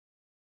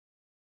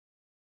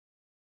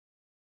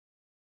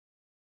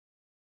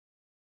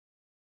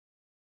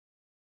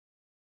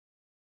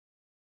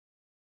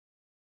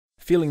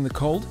Feeling the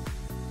cold?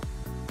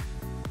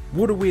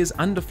 Waterware's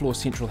Underfloor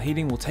central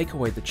heating will take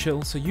away the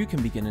chill so you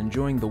can begin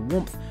enjoying the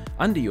warmth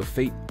under your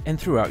feet and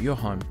throughout your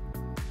home.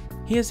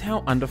 Here's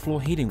how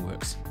underfloor heating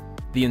works.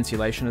 The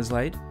insulation is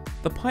laid,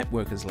 the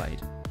pipework is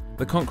laid,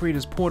 the concrete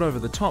is poured over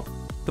the top,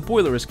 the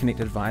boiler is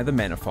connected via the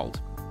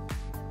manifold.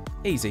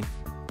 Easy.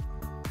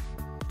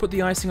 Put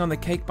the icing on the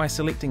cake by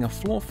selecting a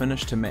floor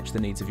finish to match the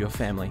needs of your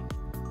family.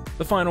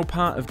 The final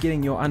part of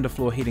getting your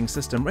underfloor heating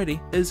system ready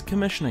is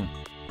commissioning,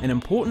 an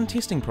important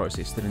testing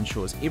process that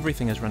ensures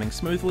everything is running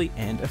smoothly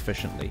and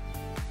efficiently.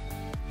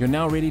 You're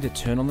now ready to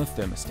turn on the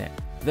thermostat.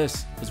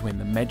 This is when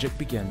the magic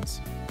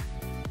begins.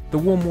 The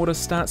warm water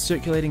starts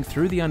circulating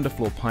through the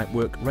underfloor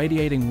pipework,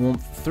 radiating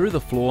warmth through the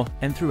floor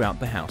and throughout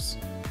the house.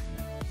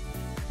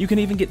 You can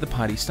even get the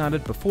party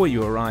started before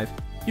you arrive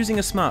using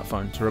a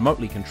smartphone to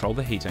remotely control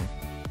the heating.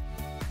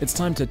 It's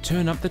time to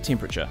turn up the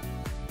temperature.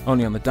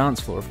 Only on the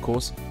dance floor, of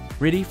course,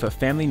 ready for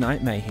family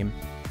night mayhem.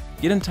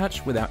 Get in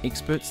touch with our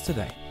experts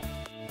today.